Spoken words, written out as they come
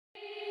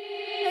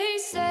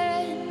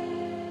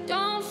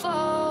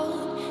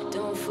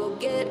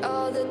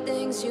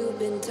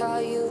how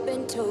you've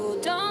been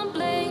told. Don't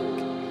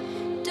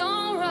blink,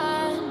 don't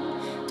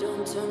run,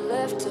 don't turn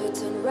left or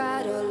turn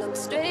right or look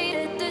straight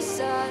at the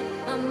sun.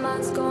 My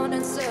mind's going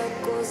in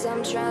circles,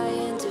 I'm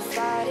trying to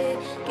fight it,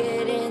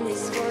 getting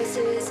these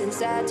voices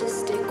inside to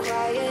stay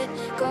quiet.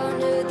 Gone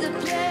to the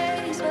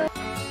place where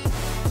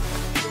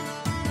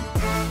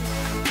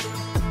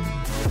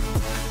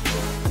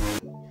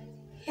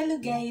Hello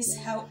guys,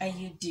 how are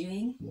you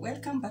doing?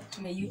 Welcome back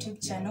to my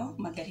YouTube channel,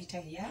 Margarita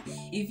here.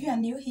 If you are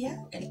new here,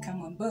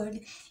 welcome on board.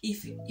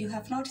 If you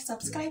have not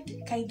subscribed,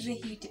 kindly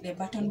hit the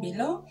button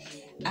below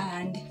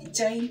and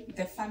join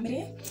the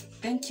family.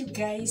 Thank you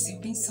guys,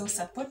 you've been so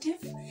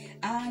supportive.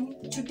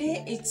 And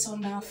today it's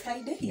on a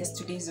Friday. Yes,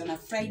 today is on a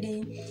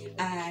Friday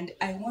and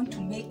I want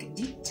to make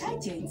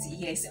detergents.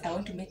 Yes, I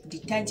want to make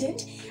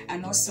detergent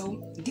and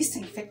also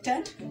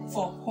disinfectant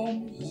for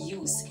home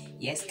use.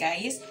 Yes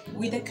guys,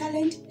 with the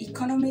current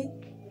economy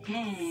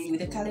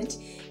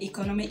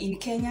in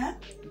Kenya,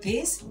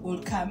 this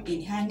will come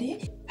in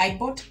handy. I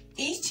bought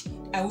each.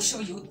 I will show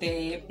you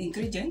the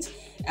ingredients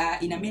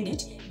in a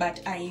minute, but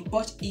I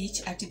bought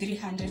each at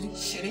 300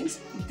 shillings,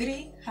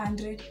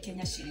 300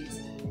 Kenya shillings.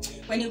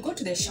 When you go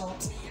to the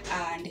shops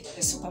and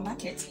the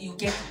supermarkets, you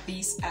get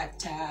this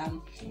at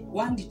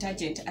one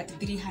detergent at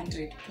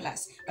 300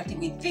 plus. But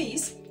with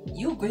this,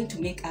 you're going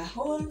to make a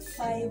whole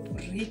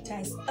 5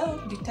 liters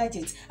of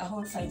detergents, a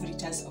whole 5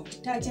 liters of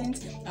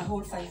detergent, a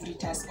whole 5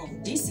 liters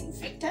of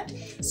disinfectant.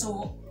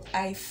 So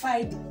I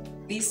find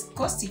this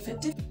cost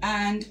effective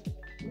and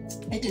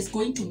it is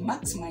going to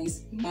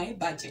maximize my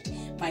budget,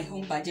 my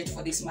home budget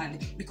for this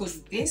month,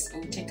 because this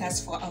will take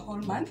us for a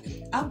whole month.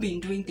 I've been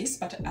doing this,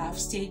 but I've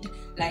stayed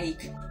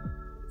like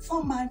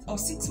 4 months or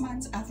 6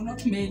 months. I've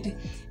not made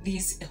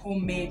these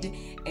homemade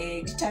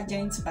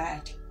detergents,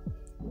 but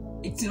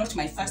it's not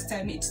my first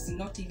time, it's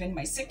not even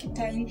my second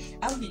time.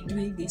 I've been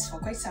doing this for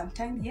quite some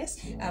time. Yes,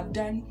 I've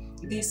done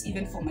this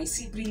even for my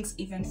siblings,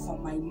 even for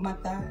my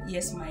mother,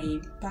 yes, my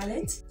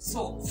parents.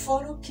 So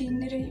follow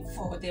keenly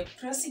for the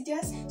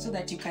procedures so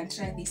that you can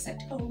try this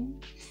at home.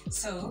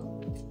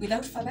 So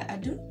without further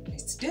ado,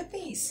 let's do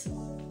this.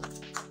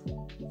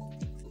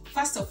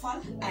 First of all,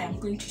 I am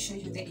going to show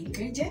you the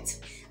ingredients,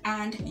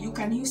 and you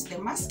can use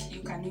the mask,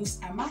 you can use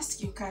a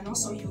mask, you can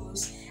also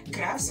use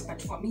gloves,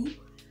 but for me,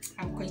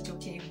 I'm quite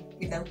okay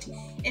without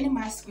any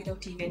mask,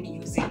 without even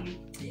using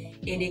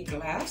any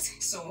gloves.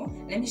 So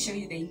let me show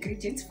you the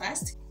ingredients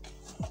first.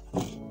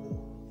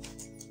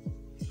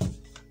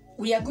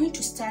 We are going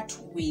to start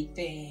with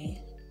the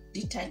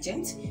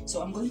detergent.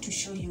 So I'm going to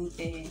show you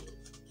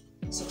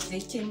so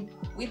they came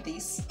with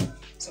this.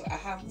 So I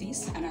have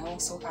this and I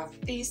also have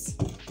this.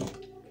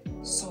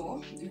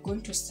 So we're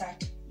going to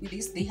start with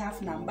this. They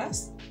have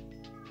numbers.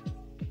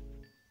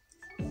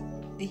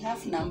 They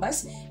have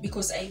numbers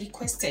because I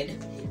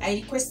requested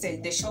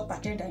the shop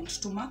attendant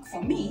to mark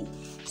for me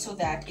so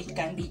that it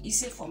can be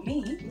easy for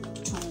me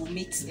to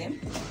mix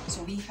them.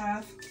 So we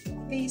have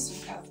this,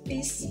 we have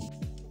this.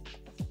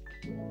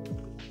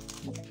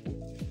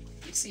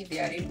 You see they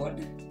are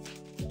labeled.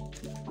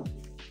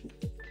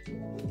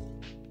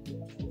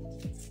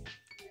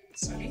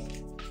 Sorry.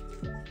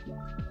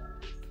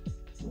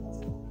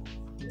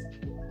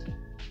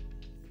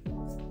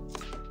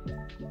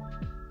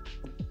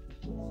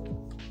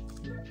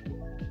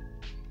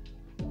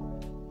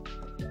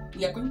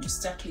 We are going to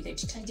start with the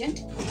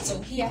detergent.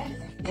 So here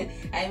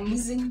I am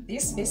using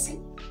this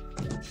basin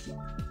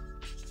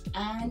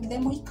and the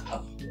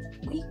Moika.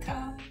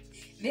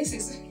 This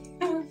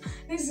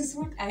is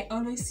what I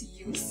always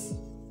use.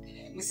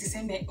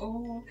 Musiseme,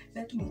 oh,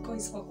 that Moika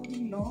is for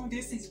cooking. No,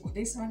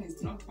 this one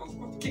is not for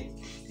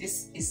cooking.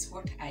 This is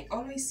what I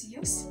always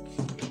use.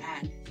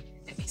 And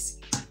the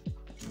basin.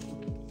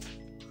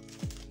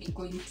 We're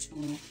going to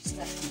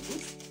start with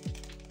this.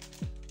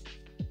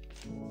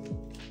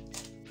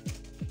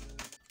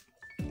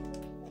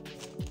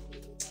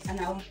 And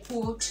I'll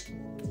put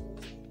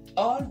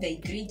all the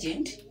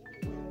ingredient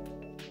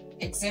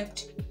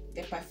except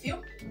the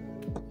perfume.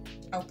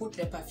 I'll put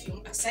the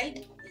perfume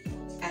aside,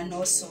 and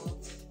also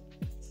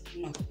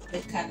the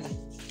color.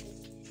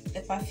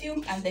 The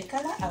perfume and the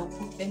color, I'll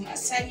put them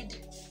aside.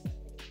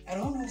 I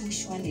don't know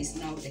which one is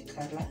now the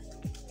color.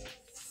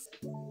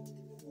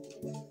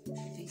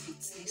 I think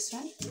it's this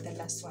one, the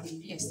last one.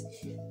 Yes,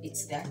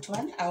 it's that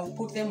one. I'll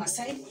put them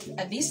aside.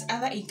 And this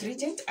other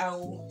ingredient,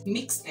 I'll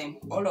mix them,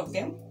 all of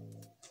them.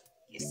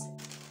 Yes.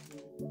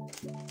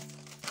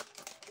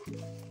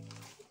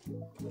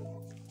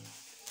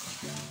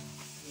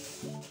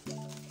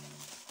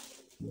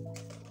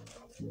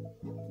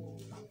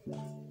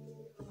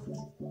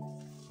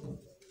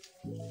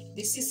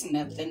 This is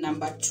the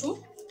number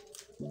 2.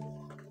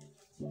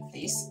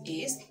 This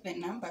is the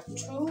number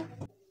 2.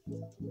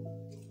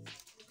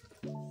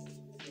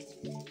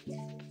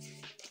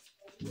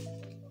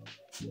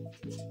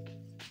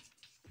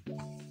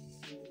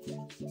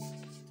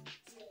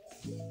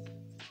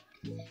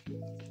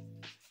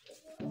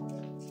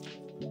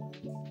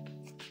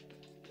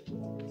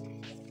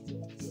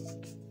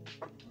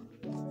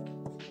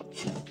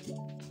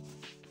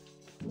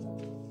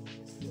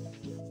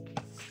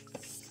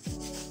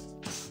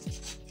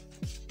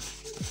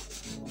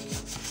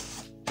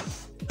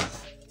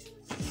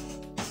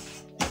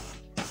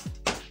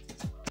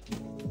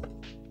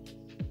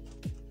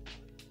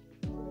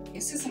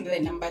 This is the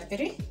number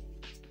 3.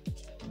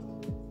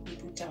 We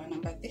put our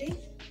number 3.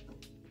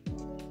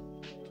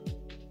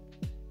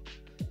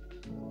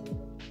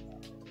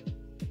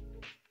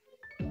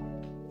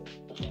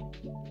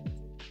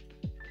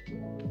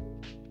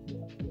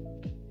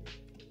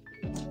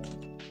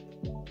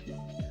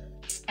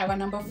 Our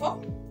number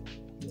 4.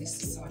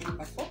 This is our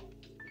number 4.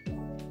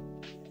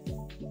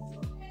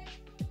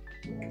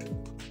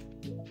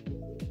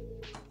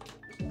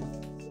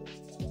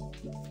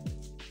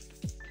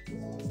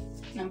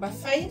 Number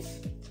 5.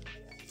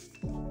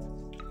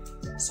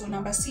 So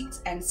number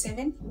 6 and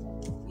 7,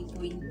 we're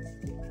going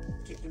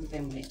to do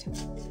them later.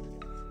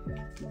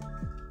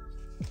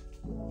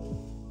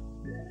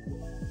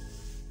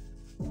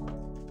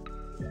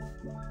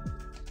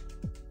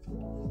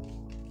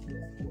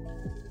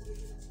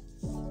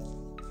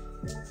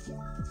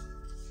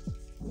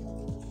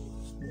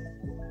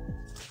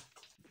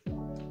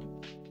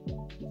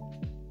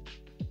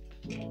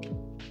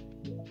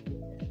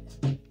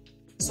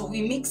 So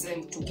we mix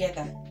them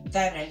together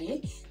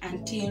thoroughly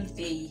until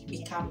they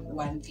become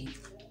one thing.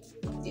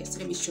 Yes,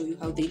 let me show you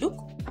how they look.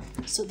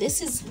 So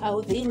this is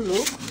how they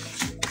look.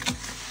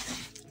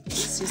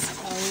 This is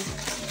how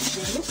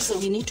they look. So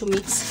we need to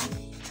mix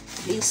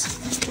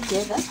this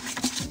together.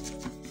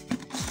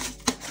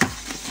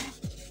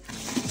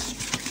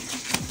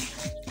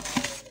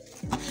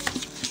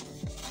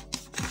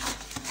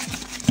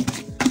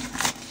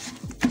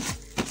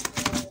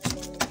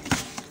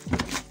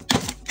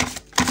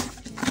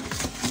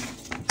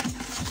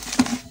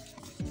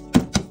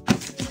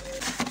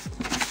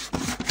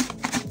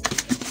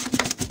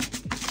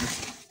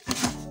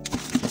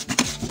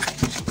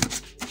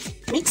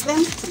 Mix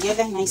them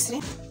together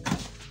nicely.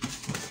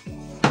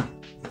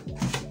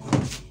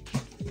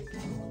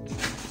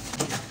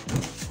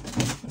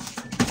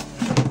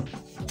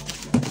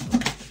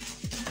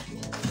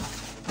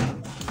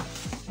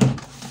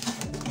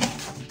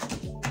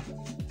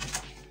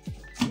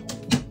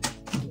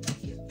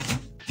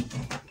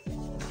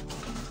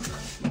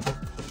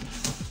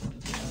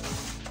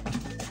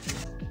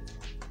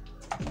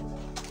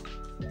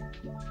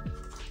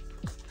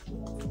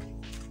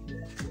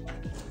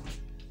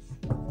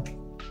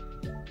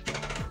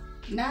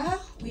 Now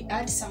we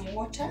add some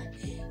water.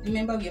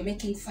 Remember, we are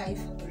making 5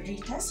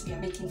 liters. We are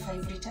making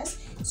 5 liters.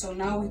 So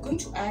now we're going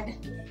to add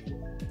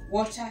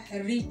water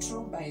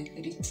litro by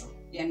litro.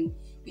 Then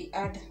we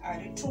add a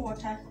litro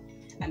water,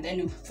 and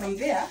then from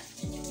there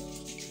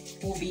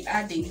we'll be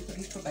adding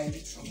litro by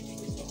litro.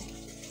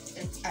 So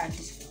let's add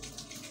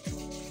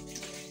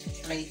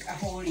like a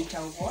whole liter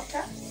of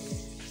water.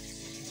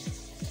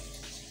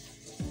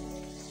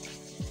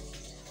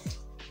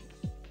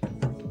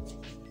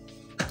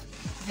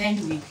 Then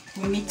we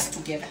mix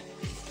together.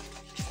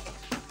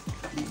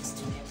 Mix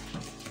together.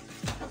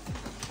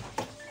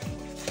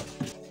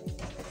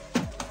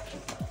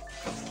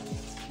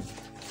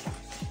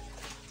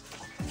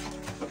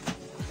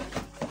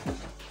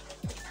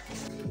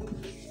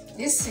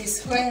 This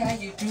is where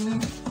you do,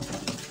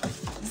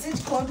 is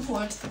it called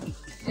what?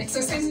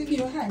 Exercising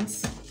your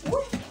hands.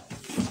 Woo!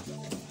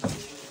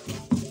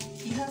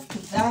 You have to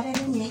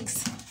thoroughly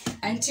mix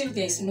until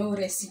there's no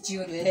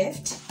residue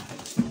left.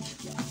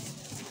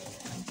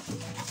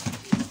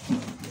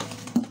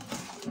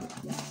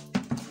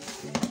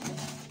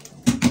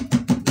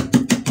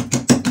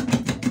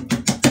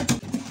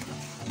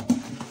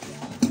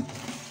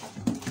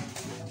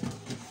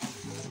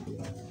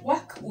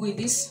 With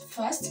this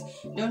first,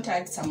 don't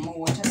add some more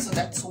water. So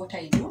that's what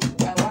I do.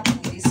 I work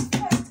with this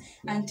first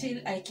until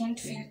I can't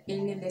feel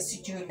any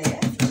residue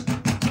left.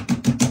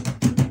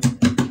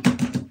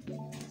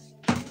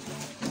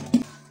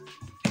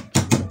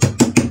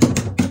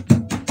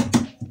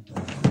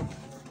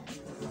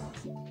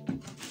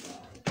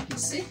 You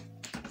see,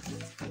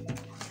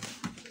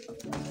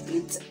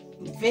 it's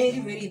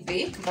very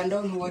thick, but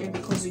don't worry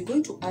because we're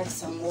going to add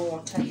some more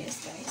water.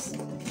 Yes, guys,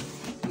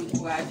 we're going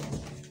to add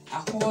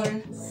a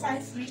whole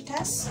 5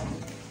 liters.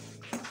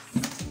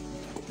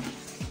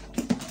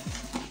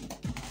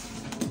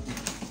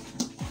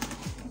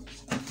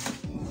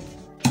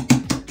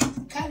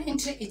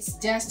 Currently it's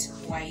just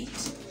white.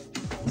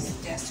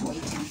 It's just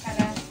white in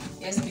color.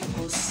 Yes,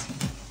 because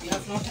we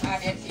have not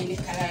added any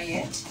color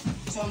yet.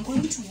 So I'm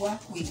going to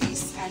work with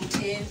this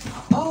until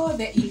all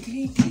the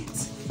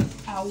ingredients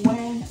are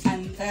well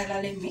and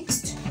thoroughly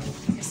mixed.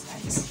 Yes,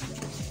 guys.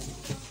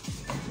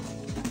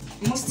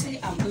 Mostly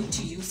I'm going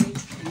to use it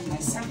to clean my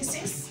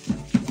surfaces.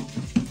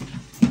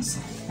 So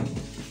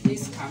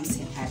this comes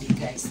in handy,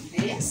 guys.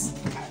 This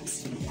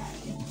comes in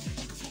handy.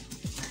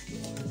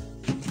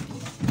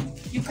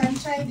 You can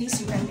try this.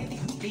 You can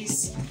dedicate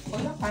this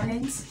for your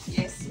parents.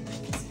 Yes,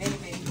 it's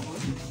very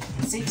good.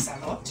 It saves a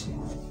lot.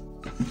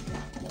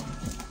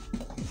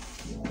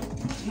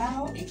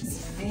 Now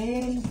it's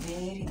very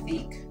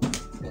thick.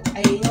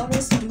 I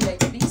always do like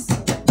this so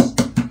that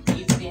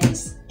if there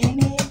is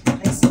any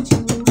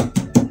residue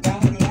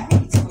down there,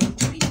 it's going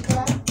to be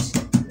clapped.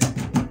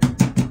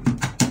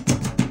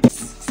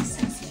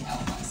 See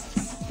our muscles.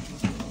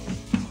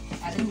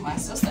 I think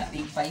muscles are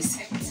big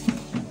biceps.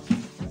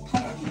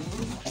 Pardon me,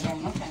 I am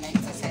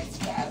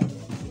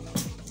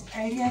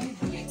I really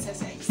do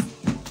exercise.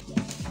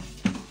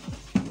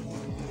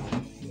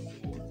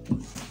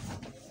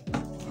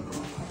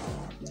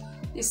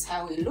 This is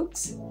how it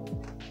looks.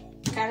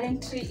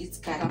 Currently it's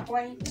color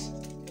white.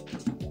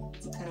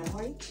 It's color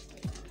white.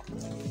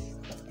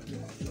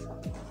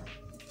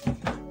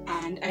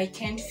 And I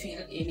can't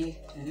feel any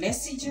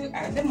residue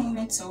at the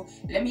moment, so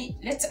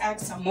let's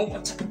add some more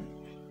water.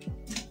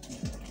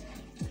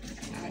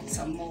 Add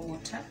some more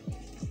water.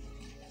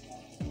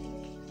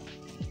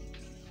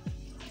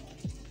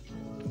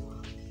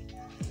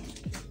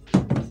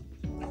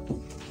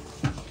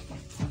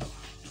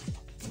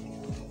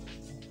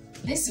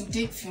 This will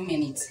take a few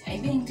minutes. I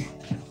think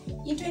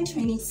in 20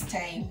 minutes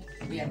time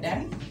we are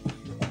done,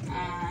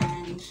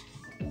 and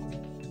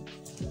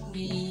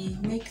we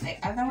make the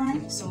other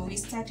one. So we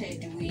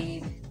started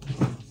with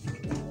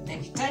the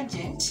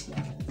detergent,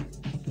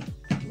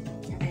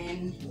 and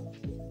then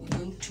we're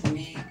going to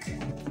make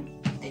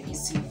the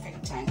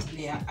disinfectant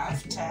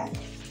thereafter.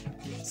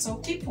 So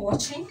keep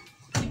watching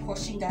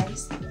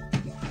guys,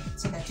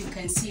 so that you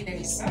can see the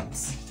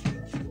results.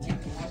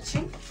 Keep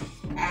watching,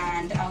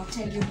 and I'll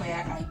tell you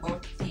where I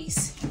bought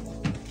these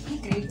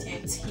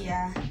ingredients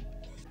here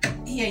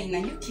in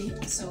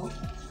Nanyuki. So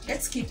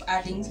let's keep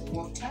adding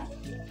water.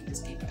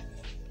 Let's keep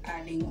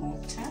adding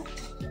water,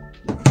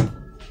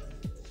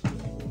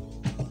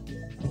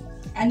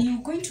 and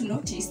you're going to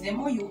notice the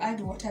more you add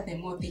water, the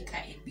more thicker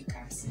it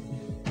becomes.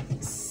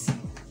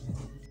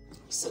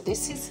 So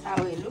this is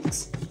how it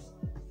looks.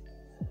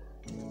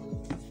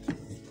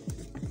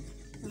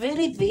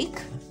 Very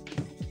thick.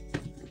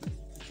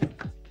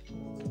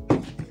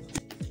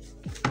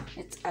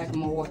 Let's add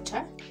more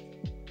water.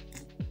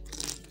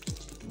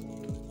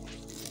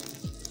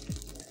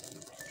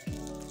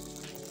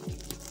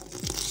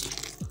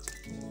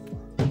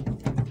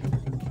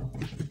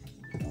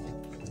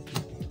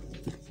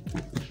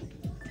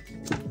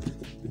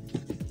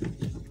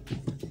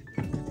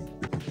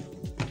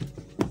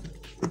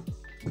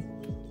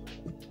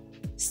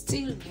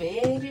 Still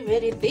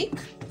very thick.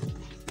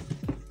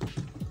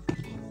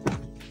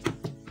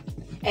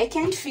 I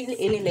can't feel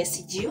any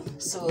residue,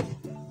 so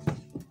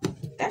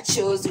that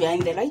shows we are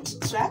in the right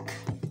track.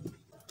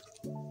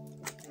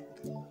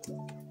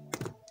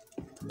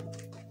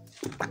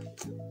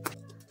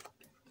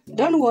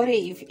 Don't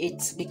worry if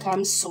it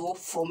becomes so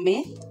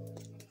foamy.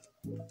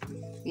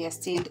 We are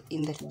still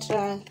in the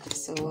track,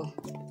 so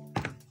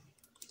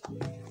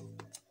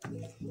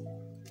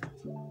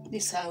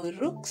this is how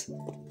it looks.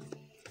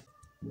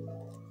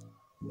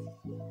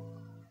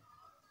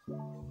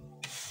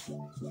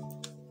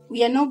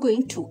 We are now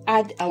going to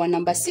add our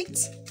number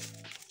 6.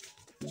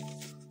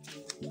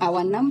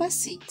 Our number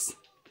 6.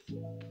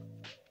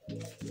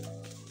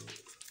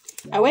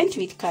 I went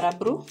with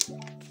Carabru.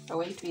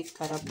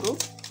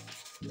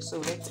 So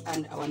let's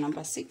add our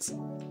number 6.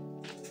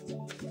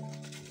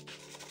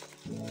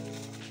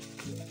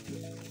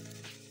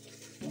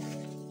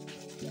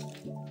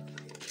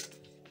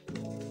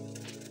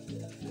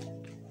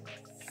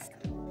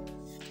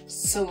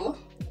 So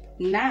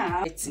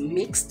now let's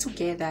mix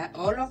together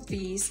all of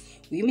these.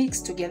 We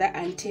mix together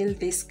until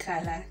this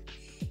color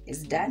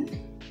is done.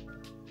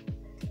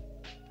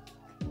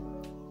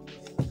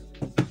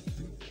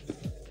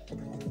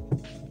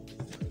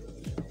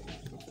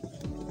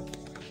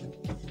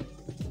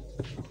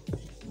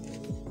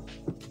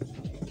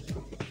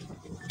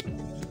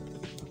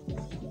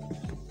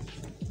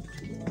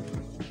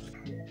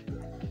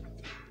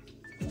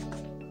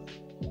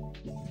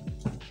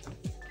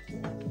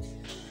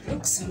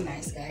 Looks so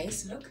nice,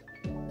 guys. Look,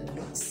 it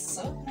looks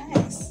so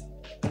nice.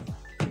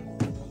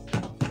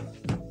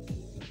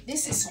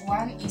 This is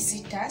one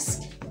easy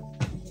task.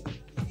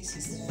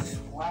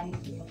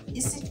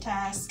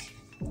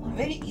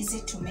 Very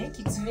easy to make.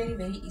 It's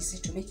very easy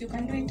to make. You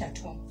can do it at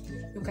home.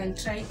 You can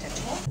try it at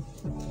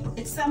home.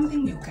 It's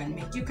something you can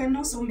make. You can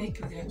also make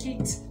with your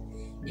kids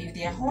if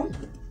they are home.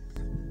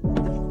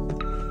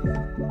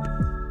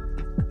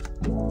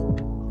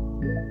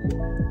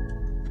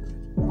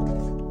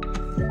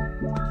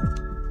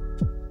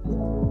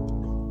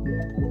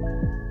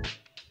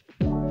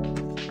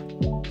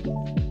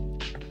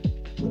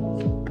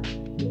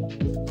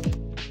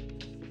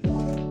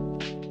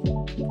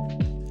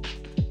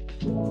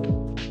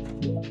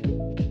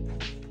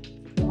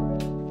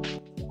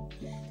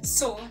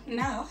 So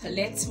now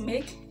let's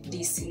make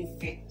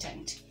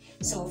disinfectant.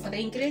 So for the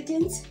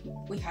ingredients,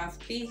 we have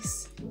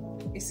this.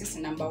 This is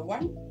number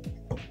 1.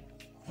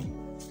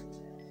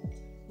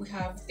 We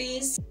have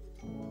this.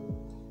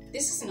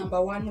 This is number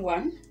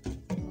 1.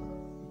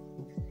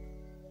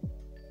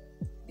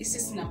 This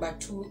is number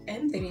 2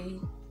 and 3.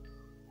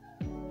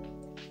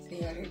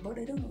 They are labeled.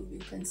 I don't know if you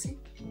can see.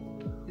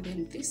 And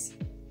then this.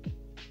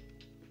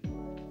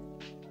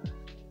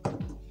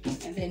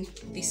 And then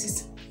this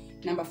is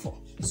number 4.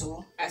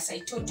 So as I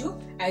told you,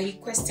 I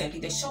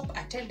requested the shop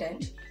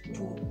attendant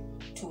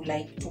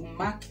to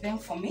mark them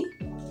for me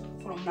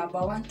from number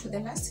 1 to the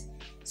last,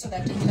 so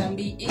that it can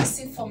be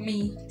easy for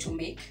me to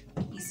make.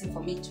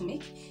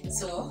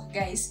 So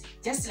guys,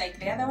 just like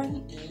the other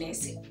one,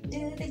 let's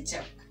do the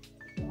job.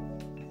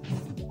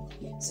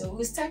 So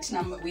we'll start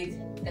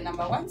with the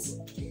number ones.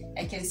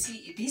 I can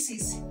see this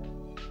is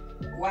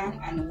 1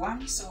 and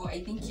 1, so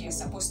I think you're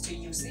supposed to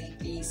use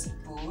these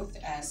both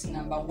as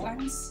number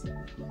ones.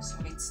 So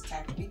let's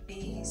start with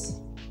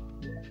this.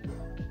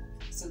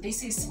 So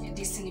this is a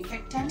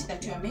disinfectant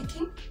that you are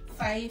making,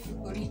 5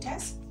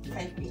 liters.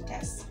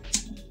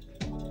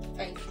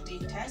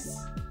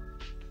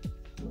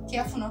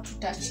 Careful not to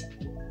touch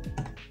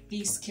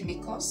these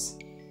chemicals.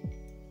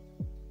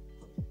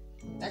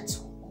 That's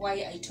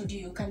why I told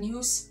you can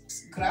use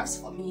gloves.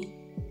 For me,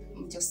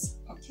 I'm just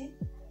okay,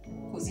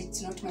 because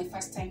it's not my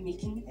first time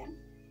making them.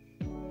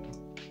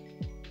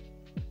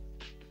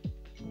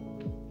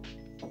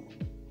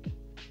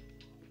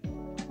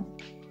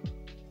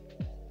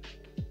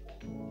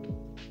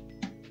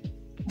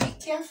 Be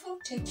careful,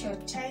 take your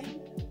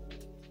time,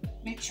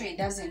 make sure it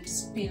doesn't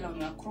spill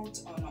on your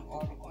clothes or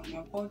on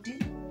your body.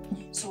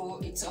 So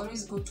it's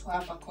always good to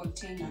have a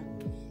container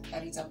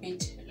that is a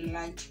bit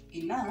light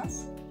enough.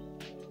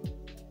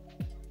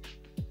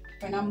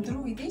 When I'm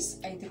through with this,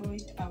 I throw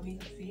it away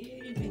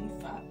very, very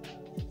far,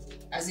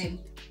 as in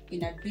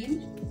a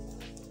bin.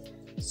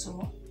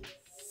 So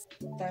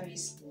that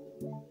is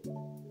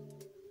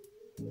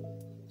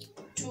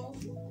 2,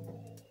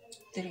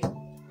 3.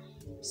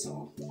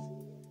 So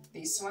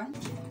this one,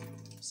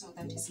 so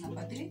that is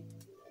number 3.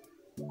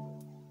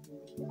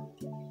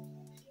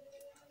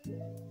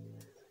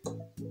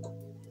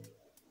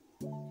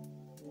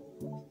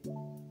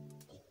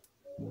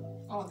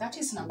 Oh, that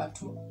is number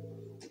 2,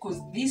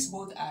 because these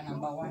both are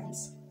number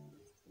ones.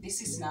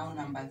 This is now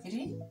number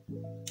 3.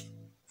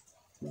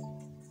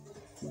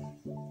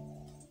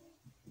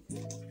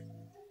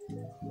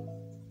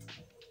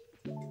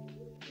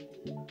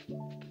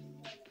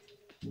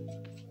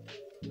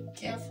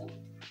 Careful.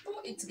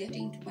 Oh, it's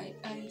getting to my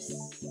eyes.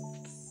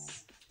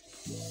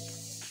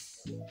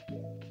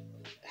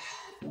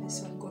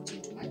 This one got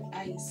into my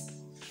eyes.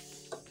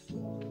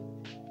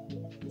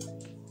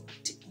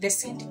 The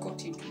scent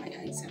got into my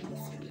eyes and I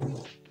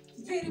feel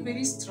very,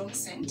 very strong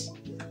scent.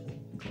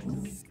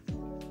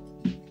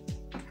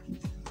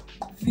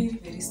 Very,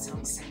 very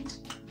strong scent.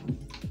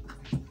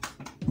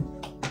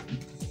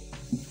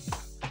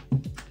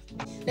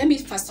 Let me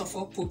first of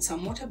all put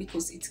some water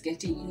because it's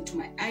getting into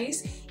my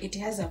eyes. It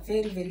has a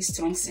very, very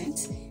strong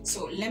scent.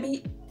 So let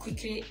me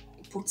quickly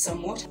put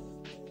some water.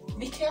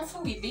 Be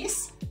careful with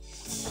this.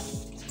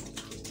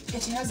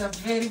 It has a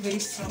very, very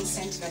strong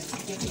scent that's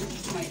getting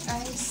into my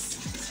eyes.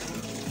 So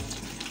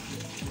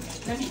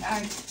let me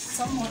add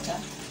some water.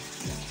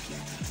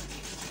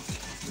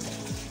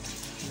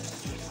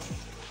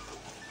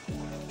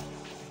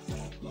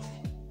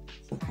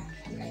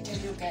 I tell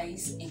you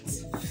guys,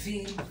 it's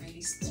very,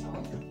 very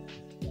strong.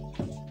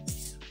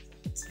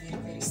 It's very,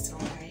 very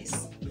strong,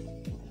 guys.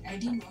 I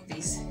didn't know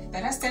this.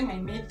 The last time I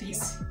made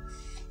this,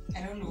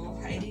 I don't know,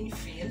 I didn't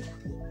feel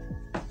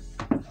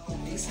all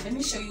this. Let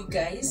me show you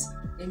guys.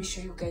 Let me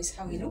show you guys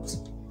how it looks.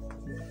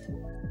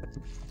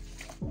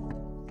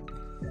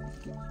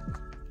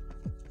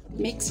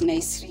 Mix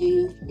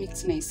nicely,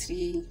 mix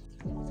nicely.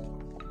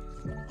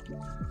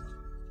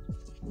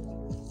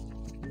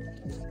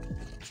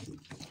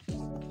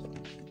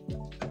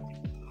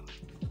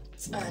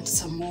 Let's add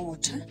some more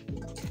water.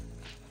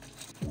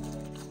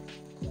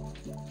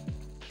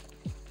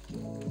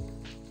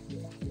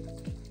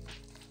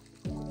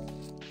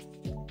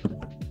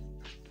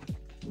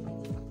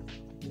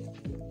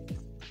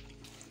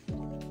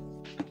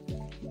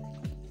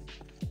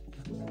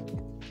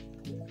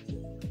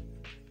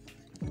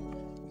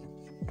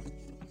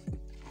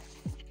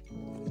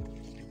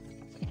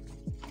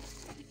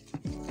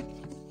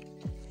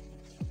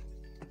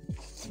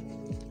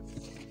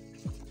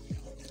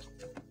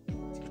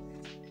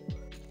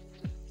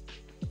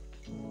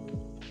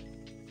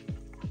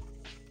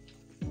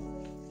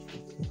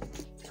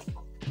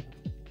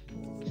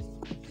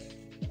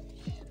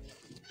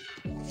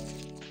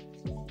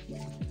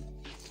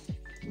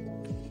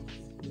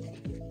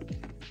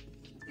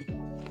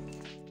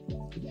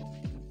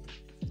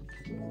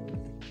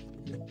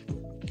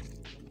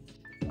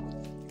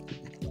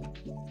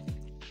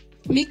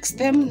 Mix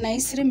them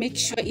nicely. Make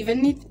sure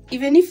even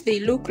if they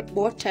look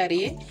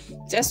watery,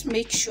 just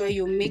make sure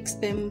you mix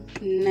them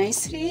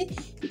nicely,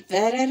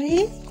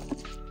 thoroughly.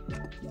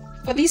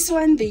 For this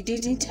one, they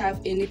didn't have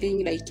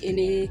anything like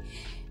any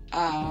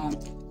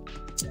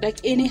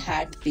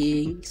hard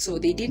thing, so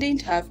they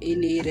didn't have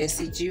any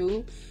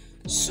residue.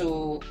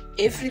 So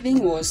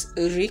everything was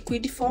in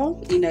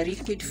a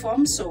liquid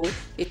form, so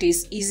it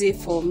is easy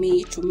for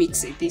me to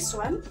mix it. This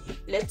one,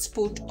 let's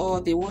put all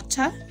the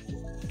water.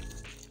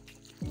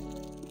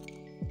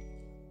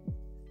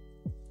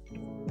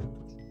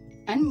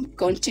 And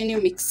continue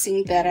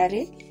mixing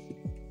thoroughly.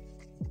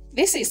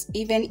 This is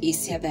even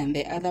easier than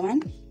the other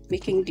one.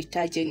 Making the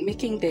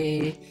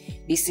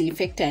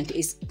disinfectant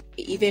is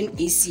even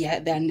easier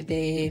than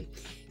the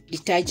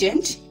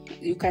detergent.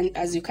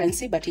 As you can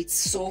see, but it's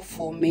so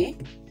foamy.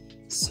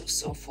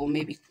 So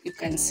foamy, you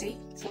can see,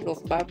 full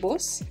of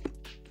bubbles.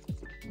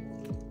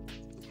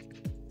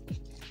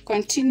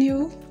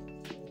 Continue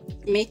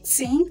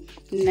mixing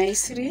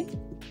nicely.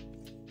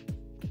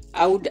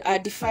 I would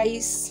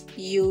advise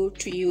you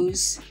to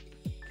use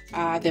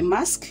the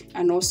mask,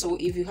 and also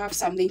if you have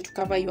something to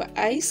cover your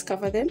eyes,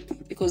 cover them,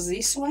 because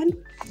this one,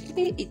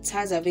 it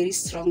has a very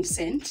strong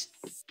scent.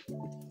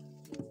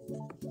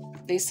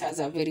 This has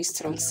a very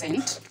strong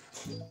scent.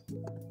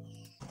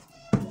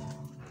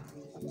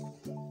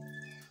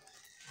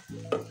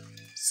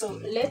 So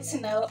let's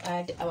now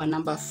add our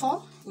number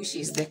 4, which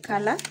is the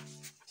color.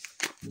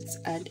 Let's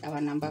add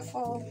our number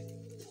 4.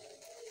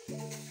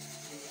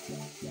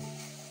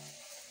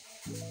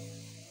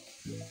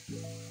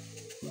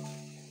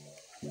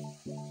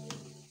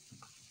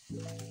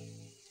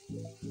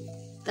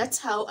 That's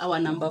how our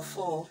number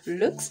 4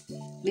 looks.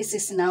 This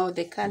is now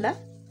the color.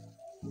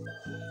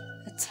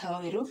 That's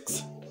how it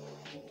looks.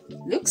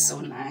 Looks so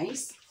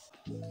nice.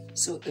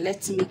 So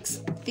let's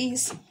mix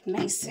this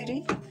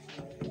nicely.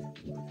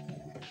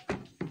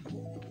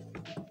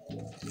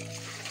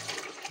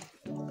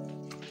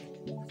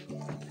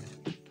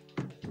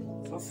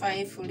 For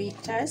 5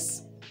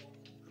 liters.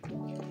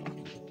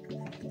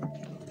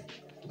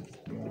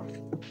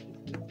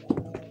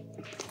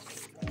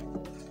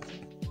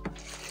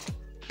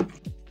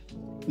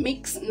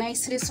 Mix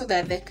nicely so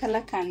that the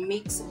color can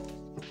mix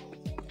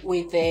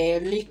with the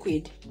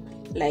liquid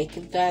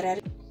like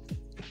that.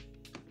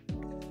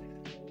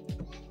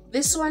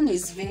 This one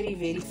is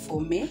very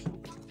foamy,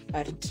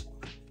 but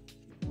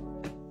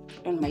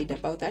don't mind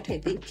about that. I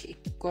think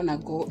it's gonna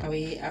go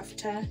away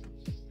after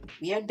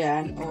we are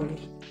done, or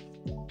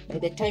by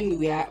the time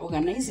we are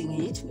organizing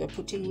it, we are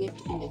putting it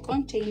in the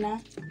container.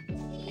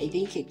 I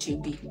think it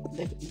will be,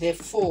 the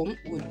foam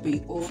would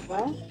be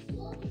over.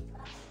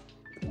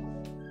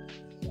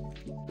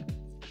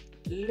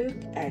 Look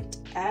at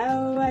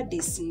our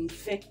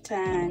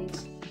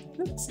disinfectant.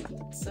 Looks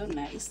so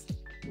nice.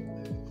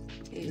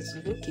 It's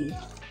looking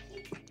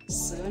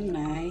so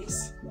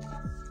nice.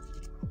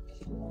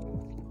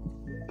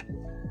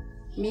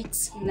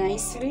 Mix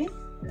nicely,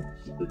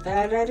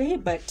 thoroughly,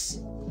 but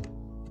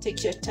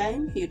take your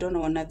time. You don't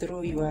want to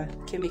throw your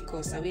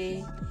chemicals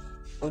away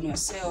on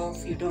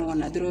yourself. You don't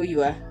want to throw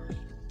your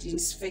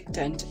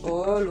disinfectant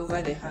all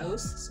over the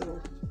house.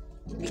 So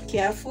be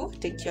careful,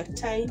 take your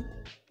time.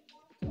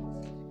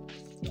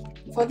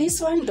 For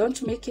this one,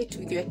 don't make it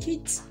with your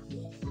kids.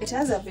 It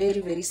has a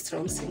very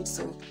strong scent,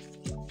 so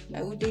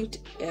I wouldn't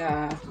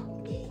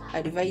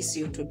advise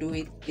you to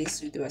do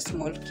this with your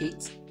small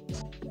kids.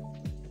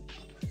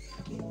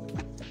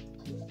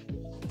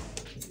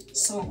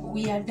 So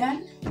we are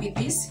done with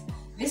this.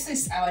 This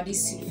is our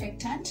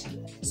disinfectant.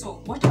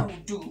 So what I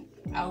will do,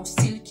 I will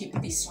still keep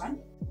this one.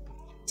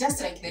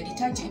 Just like the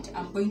detergent,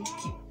 I'm going to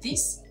keep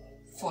this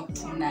for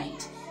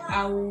tonight.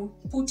 I will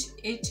put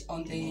it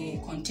on the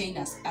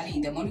containers early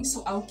in the morning,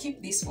 so I'll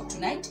keep this for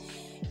tonight,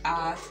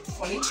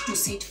 for it to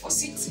sit for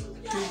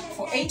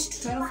 8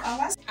 to 12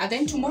 hours, and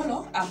then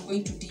tomorrow I'm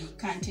going to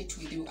decant it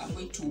with you. I'm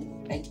going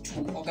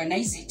to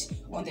organize it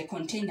on the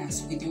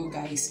containers with you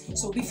guys.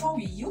 So before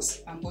we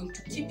use, I'm going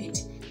to keep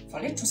it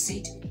for it to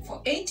sit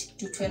for 8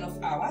 to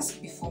 12 hours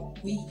before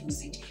we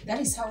use it.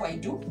 That is how I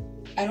do.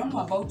 I don't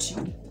know about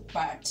you,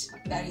 but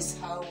that is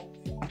how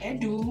I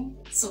do.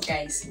 So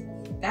guys,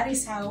 that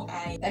is how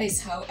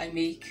I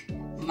make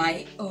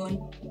my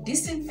own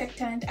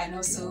disinfectant and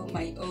also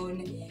my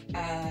own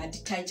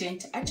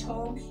detergent at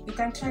home. You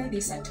can try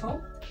this at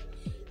home.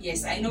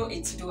 Yes, I know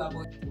it's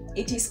doable.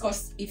 It is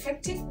cost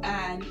effective,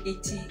 and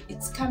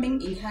it's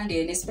coming in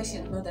handy, and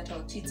especially now that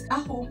our kids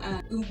are home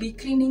and we'll be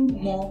cleaning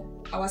more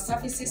our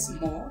surfaces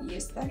more.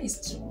 Yes, that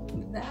is true.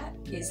 That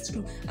is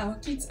true. Our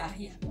kids are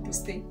here to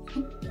stay.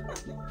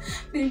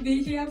 They'll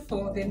be here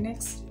for the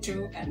next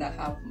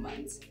 2.5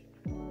 months.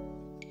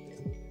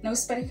 Now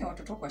usipeleke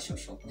watoto kwa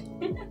shosho.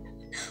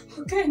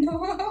 Okay,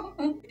 no.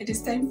 It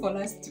is time for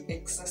us to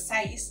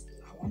exercise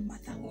our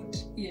motherhood.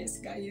 Yes,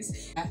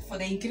 guys. For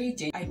the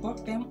ingredient, I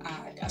bought them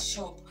at a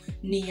shop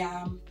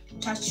near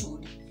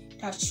Touchwood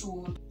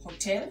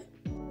Hotel.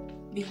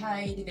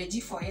 Behind the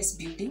G4S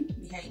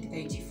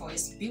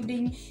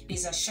building,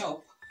 there's a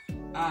shop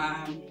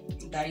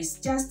that is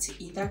just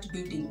in that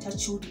building,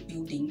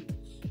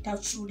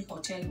 Touchwood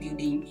Hotel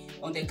building,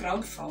 on the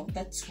ground floor.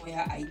 That's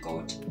where I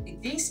got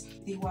this.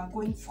 They were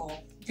going for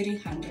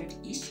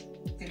 300-ish.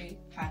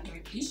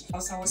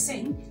 As I was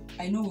saying,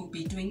 I know we'll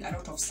be doing a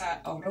lot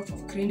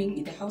of cleaning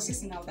in the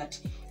houses now that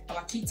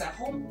our kids are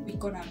home. We're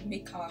gonna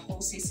make our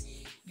houses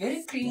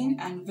very clean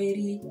and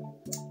very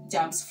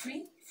germs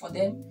free for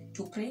them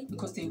to play,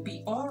 because they'll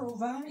be all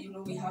over. You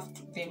know, we have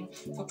them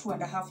for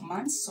 2.5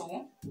 months.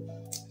 So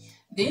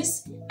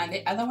this and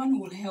the other one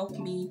will help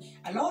me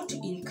a lot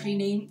in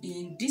cleaning,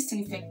 in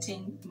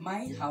disinfecting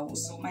my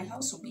house. So my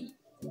house will be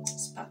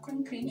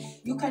sparkling clean.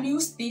 You can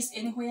use this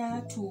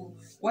anywhere to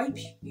wipe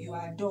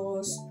your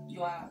doors,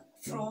 your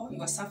floor,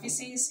 your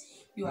surfaces,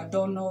 your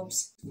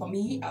doorknobs. For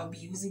me, I'll be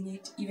using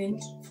it even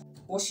for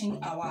washing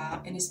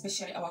and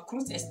especially our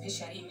clothes,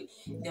 especially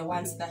the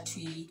ones that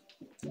we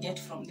get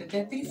from the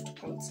thrift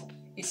clothes.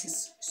 This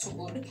is so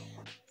good.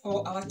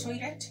 For our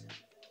toilet,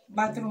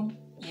 bathroom,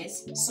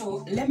 yes.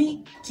 So let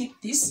me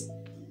keep this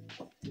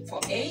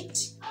for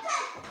 8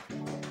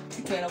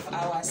 to 12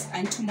 hours,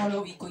 and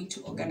tomorrow we're going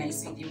to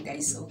organize with you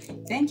guys. So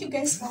thank you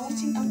guys for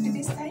watching up to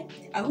this time.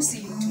 I will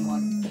see you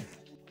tomorrow.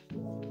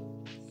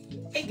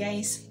 Hey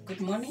guys,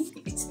 good morning.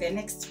 It's the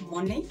next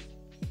morning.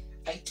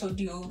 I told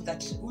you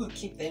that we'll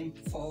keep them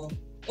for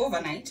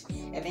overnight,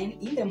 and then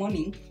in the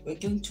morning we're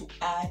going to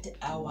add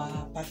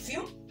our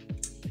perfume.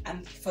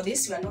 And for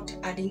this we are not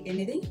adding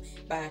anything,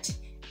 but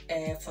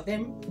for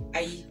them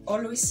I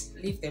always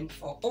leave them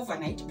for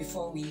overnight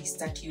before we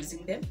start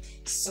using them.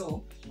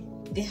 So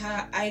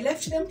I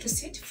left them to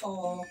sit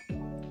for,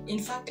 in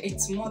fact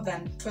it's more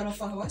than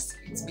 12 hours.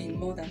 It's been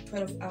more than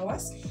 12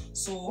 hours.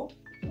 So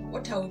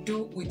what I'll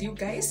do with you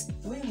guys,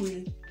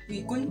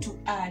 we're going to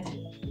add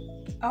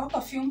our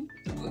perfume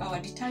to our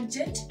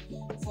detergent.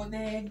 For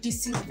the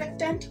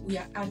disinfectant we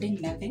are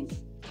adding nothing.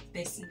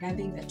 There's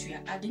nothing that we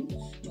are adding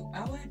to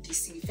our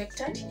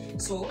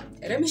disinfectant. So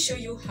let me show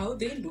you how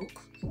they look.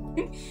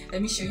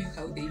 Let me show you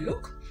how they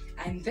look.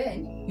 And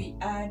then we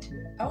add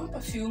our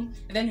perfume,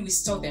 and then we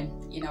store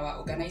them in our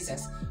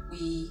organizers.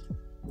 We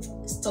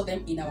store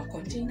them in our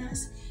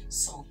containers.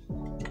 So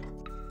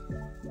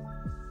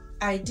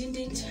I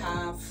didn't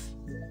have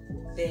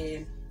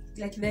the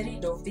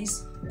lid of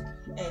this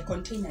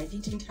container. I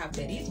didn't have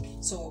the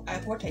lid. So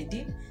what I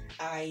did,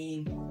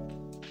 I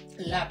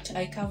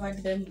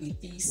covered them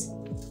with this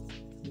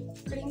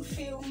cling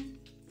film.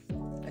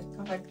 I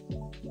covered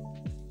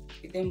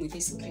them with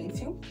this cling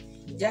film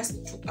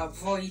just to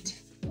avoid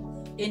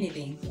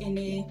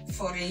any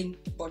foreign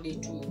body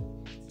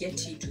to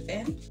get into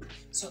them.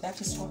 So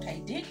that is what I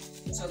did.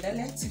 So then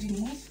let's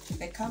remove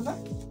the cover,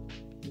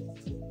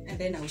 and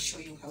then I'll show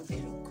you how they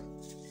look.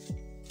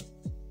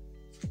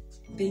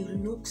 They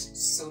look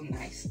so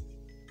nice.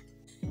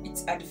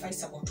 It's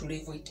advisable to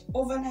leave it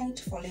overnight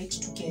for it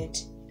to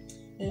get,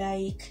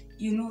 like,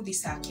 you know,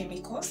 these are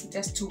chemicals,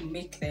 just to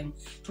make them,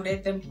 to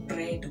let them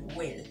blend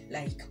well,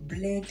 like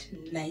blend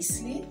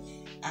nicely.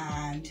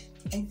 And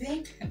I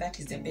think that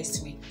is the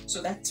best way.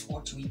 So that's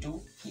what we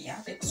do here.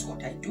 That's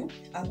what I do.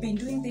 I've been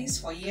doing this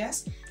for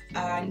years,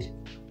 and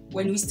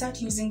when we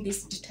start using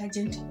this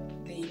detergent,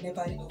 they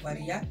never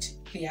overreact.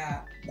 They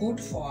are good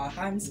for our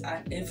hands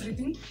and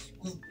everything.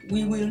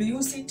 We will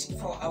use it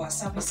for our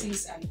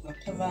services and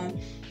whatever,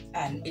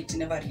 and it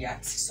never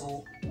reacts.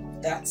 So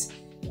that's,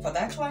 for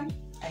that one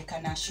I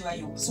can assure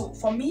you. So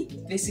for me,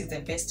 this is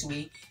the best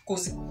way,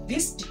 because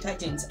these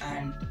detergents,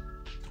 and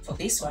for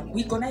this one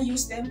we're gonna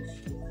use them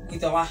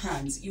with our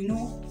hands, you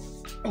know,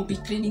 we'll be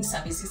cleaning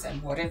services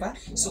and whatever.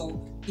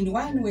 So in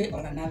one way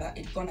or another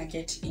it's gonna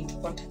get into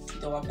contact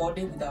with our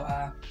body,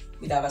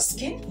 with our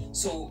skin.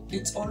 So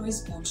it's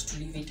always good to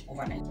leave it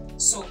overnight.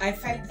 So I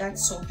find that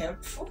so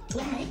helpful to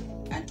me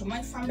and to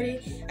my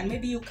family, and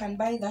maybe you can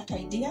buy that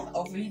idea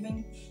of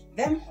leaving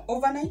them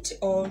overnight,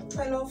 or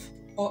 12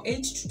 or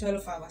 8 to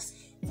 12 hours.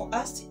 For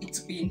us it's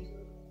been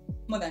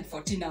more than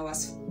 14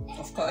 hours,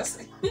 of course.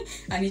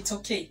 And it's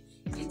okay,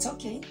 it's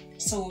okay.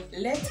 So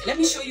let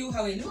me show you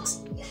how it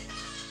looks,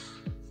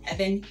 and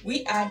then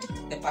we add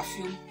the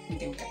perfume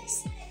with you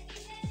guys.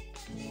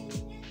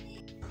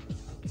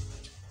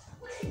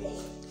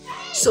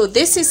 So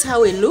this is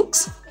how it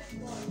looks.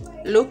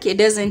 Look, it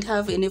doesn't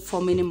have any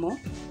foam anymore.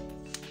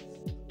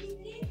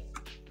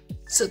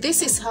 So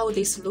this is how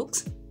this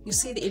looks. You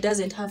see, it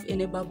doesn't have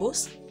any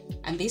bubbles.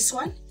 And this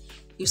one,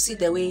 you see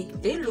the way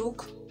they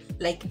look,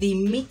 like they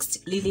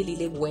mixed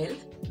really well.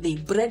 They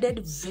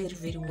blended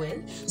very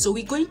well. So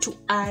we're going to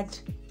add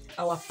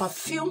our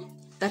perfume,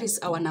 that is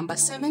our number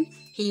 7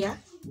 here.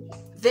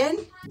 Then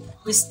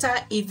we stir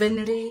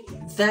evenly,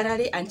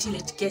 thoroughly, until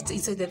it gets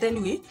inside.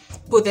 Then we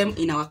put them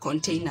in our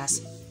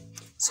containers.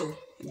 So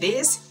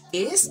this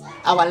is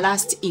our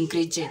last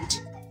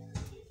ingredient.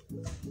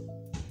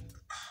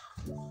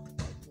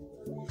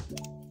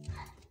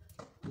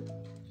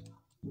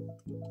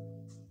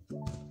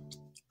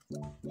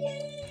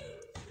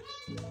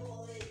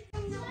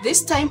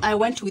 This time I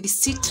went with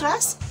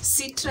citrus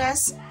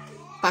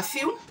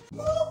perfume.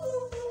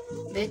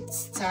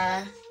 Let's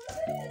stir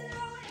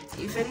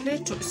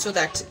evenly so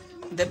that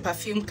the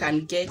perfume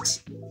can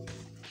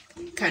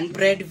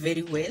blend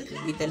very well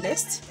with the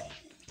rest.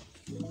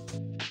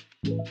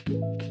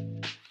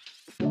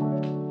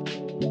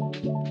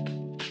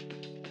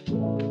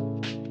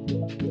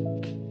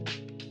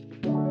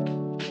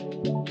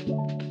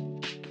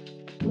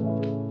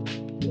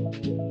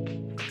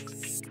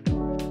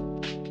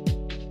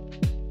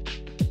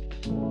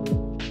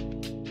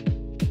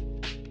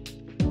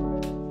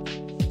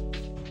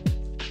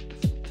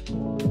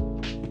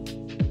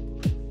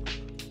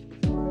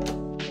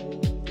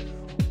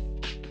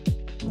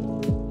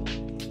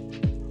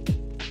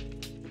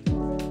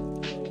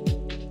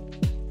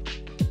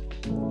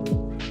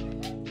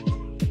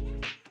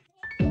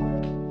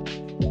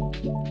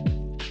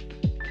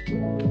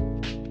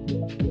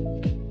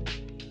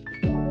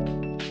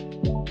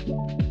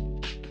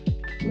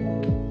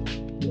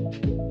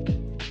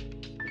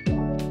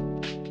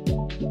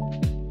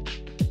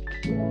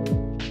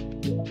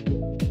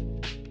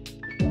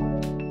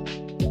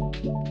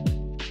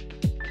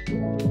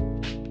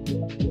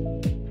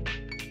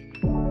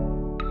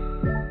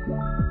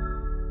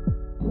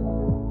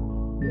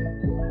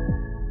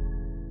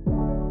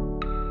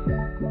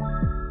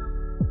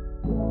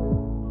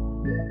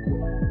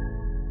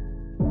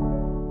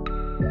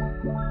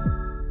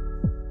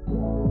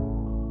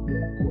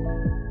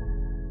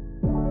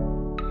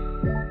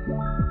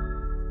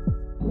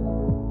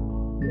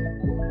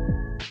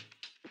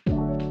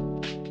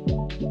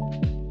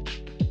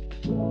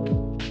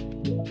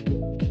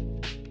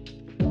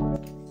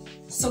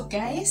 So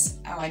guys,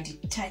 our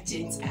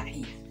detergents are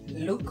here.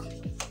 Look,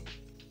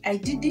 I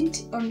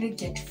didn't only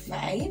get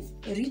 5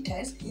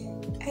 liters,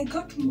 I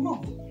got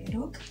more.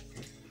 Look,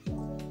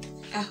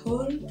 a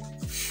whole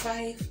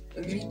 5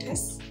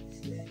 liters,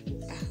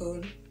 a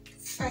whole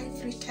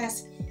 5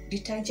 liters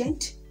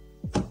detergent,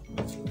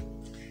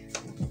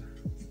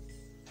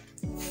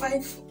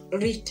 5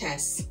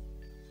 liters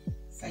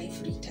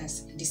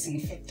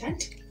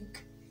disinfectant.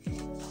 Look,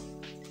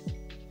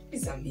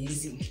 it's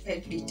amazing.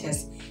 5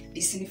 liters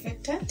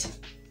disinfectant.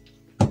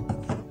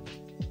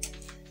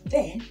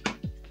 Then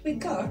we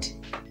got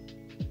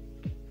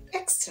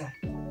extra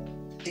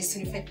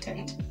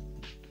disinfectant,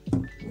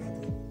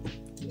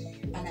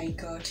 and I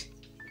got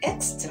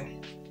extra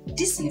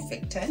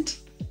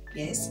disinfectant,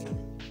 yes,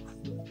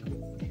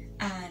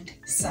 and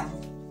some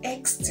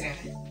extra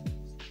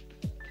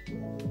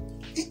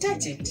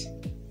detergent.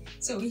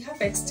 So we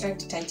have extra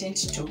detergent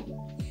too.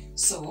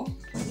 So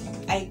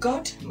I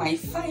got my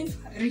 5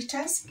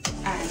 liters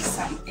and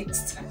some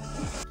extra.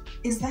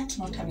 Is that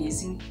not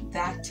amazing?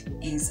 That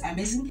is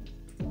amazing.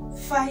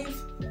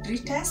 5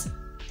 liters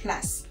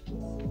plus.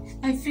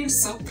 I feel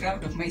so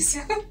proud of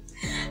myself.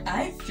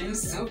 I feel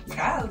so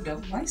proud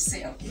of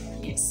myself.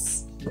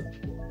 Yes.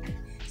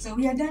 So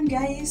we are done,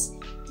 guys.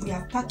 We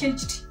have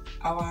packaged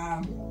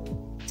our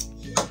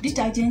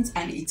detergents,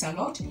 and it's a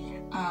lot.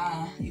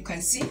 You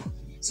can see.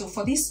 So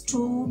for these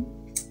 2,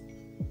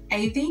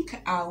 I think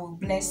I will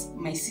bless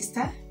my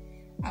sister.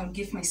 I'll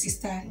give my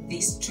sister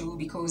these 2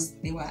 because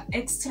they were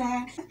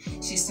extra.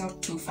 She's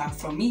not too far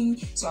from me,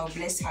 so I'll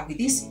bless her with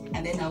this,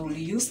 and then I will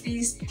use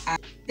this.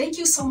 Thank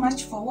you so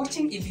much for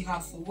watching. If you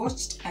have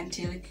watched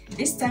until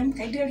this time,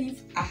 kindly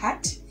leave a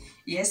heart.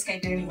 Yes,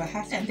 kindly leave a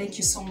heart, and thank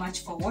you so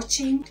much for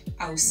watching.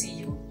 I will see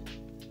you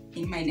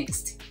in my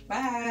next.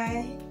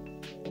 Bye.